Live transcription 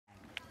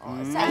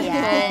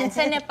Ayan,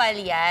 sa Nepal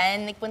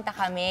yan, nagpunta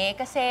kami.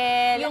 Kasi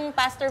yung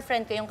pastor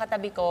friend ko, yung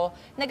katabi ko,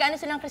 nag-ano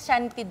silang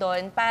Christianity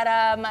doon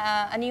para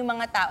ano yung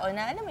mga tao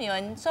na, alam mo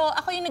yun. So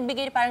ako yung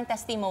nagbigay parang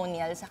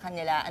testimonial sa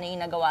kanila, ano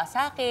yung nagawa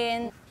sa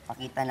akin.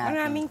 Pakita natin.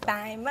 Maraming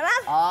time.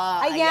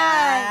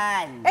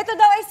 Ayan. Ito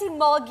daw ay si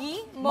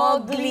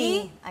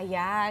Mowgli.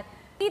 Ayan.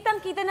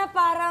 Kitang-kita na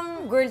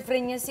parang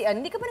girlfriend niya si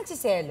Hindi ka ba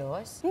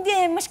nagsiselos? Hindi,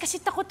 mas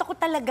kasi takot ako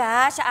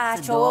talaga sa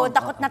aso.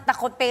 Takot na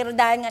takot, pero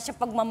dahil nga sa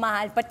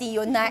pagmamahal,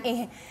 pati yun na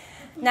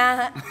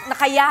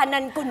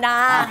nakayanan ko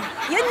na.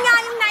 Yun nga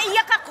yung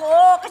naiyak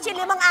ako. Kasi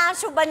 5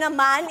 aso ba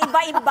naman?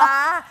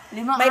 Iba-iba.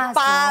 5 may aso.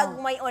 pag,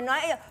 may ano.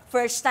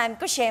 First time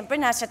ko, syempre,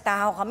 nasa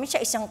Tahoe kami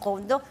sa isang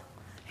condo.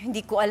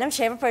 Hindi ko alam,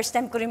 syempre, first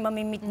time ko rin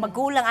mamimit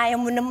magulang.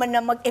 Ayaw mo naman na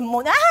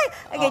mag-emote.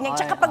 Ganyan.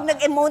 Tsaka pag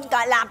nag-emote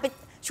ka, lapit,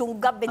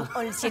 sunggab and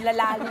all sila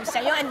lalo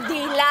sa'yo. Ang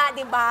dila,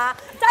 di ba?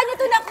 Saan niyo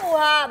ito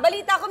nakuha?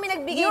 Balita ko may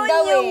nagbigay Yun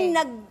daw yung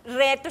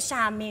nagreto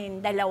sa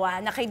amin,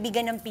 dalawa, na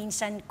kaibigan ng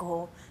pinsan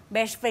ko.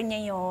 Best friend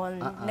niya yun,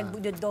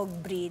 nag-dog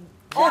breed.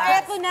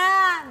 Eto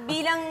na.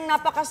 Bilang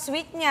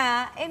napaka-sweet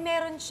niya,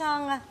 meron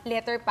siyang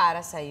letter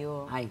para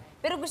sa'yo. Ay.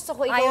 Pero gusto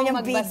ko ikaw Ayaw ang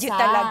niyang magbasa. video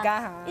talaga,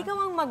 ha? Ikaw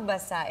ang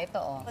magbasa.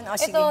 Ito,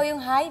 Sige. Ito yung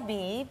hi,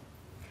 babe.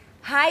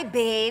 Hi,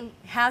 babe.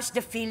 How's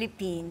the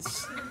Philippines?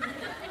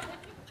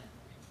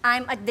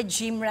 I'm at the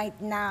gym right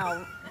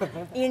now.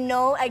 You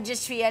know, I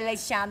just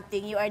realized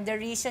something. You are the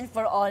reason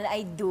for all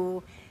I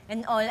do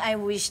and all I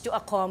wish to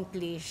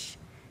accomplish.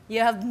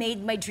 You have made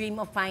my dream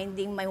of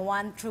finding my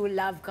one true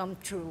love come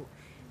true.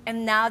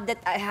 And now that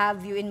I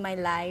have you in my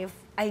life,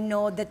 I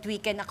know that we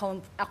can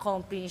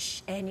accomplish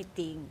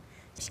anything.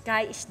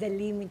 Sky is the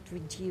limit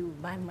with you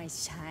by my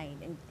side.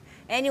 And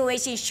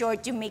anyways, in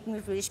short, you make me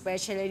feel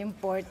special and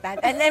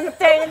important. And I'm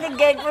eternally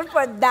grateful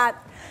for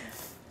that.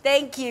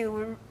 Thank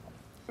you.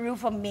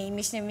 Rufa May,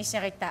 miss na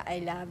kita. I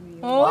love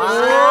you.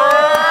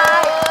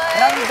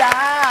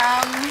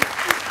 Ramdam!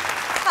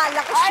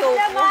 Kala ko Ano show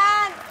ko.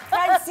 naman?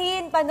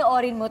 Francine,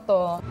 panoorin mo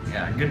to.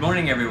 Yeah, good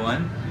morning,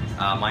 everyone.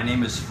 My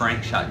name is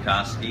Frank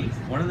Shatkowski.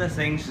 One of the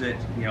things that,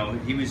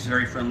 he was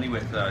very friendly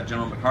with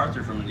General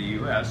MacArthur from the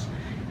U.S.,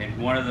 and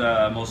one of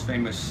the most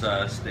famous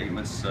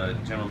statements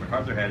General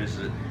MacArthur had is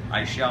that,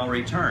 I shall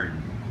return.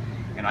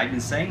 And I've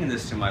been saying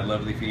this to my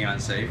lovely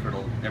fiancée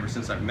ever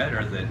since I've met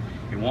her, that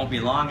it won't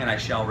be long and I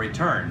shall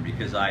return,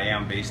 because I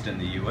am based in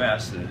the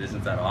U.S. and it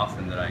isn't that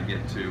often that I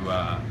get to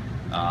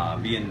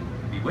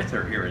be with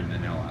her here in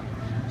Manila.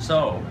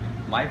 So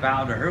my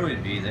vow to her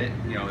would be that,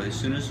 as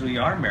soon as we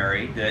are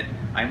married, that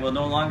I will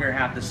no longer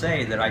have to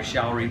say that I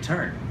shall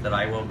return, that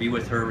I will be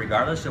with her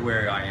regardless of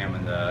where I am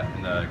in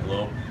the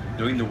globe,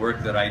 doing the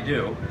work that I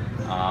do,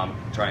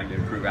 trying to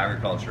improve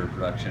agriculture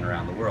production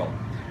around the world.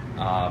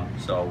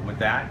 So with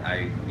that,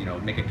 I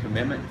make a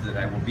commitment that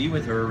I will be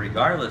with her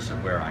regardless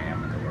of where I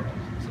am in the world.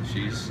 So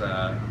she's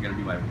going to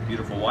be my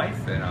beautiful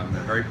wife, and I'm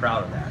very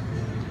proud of that.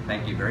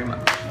 Thank you very much.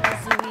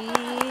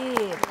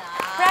 Sweet.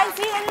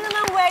 Francine, ano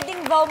namang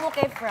wedding vow mo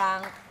kay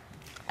Frank?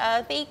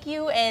 Thank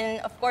you,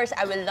 and of course,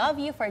 I will love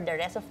you for the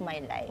rest of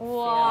my life.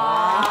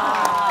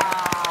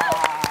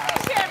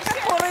 Siyempre,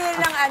 puro yun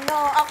lang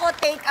ako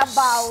take a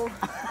bow.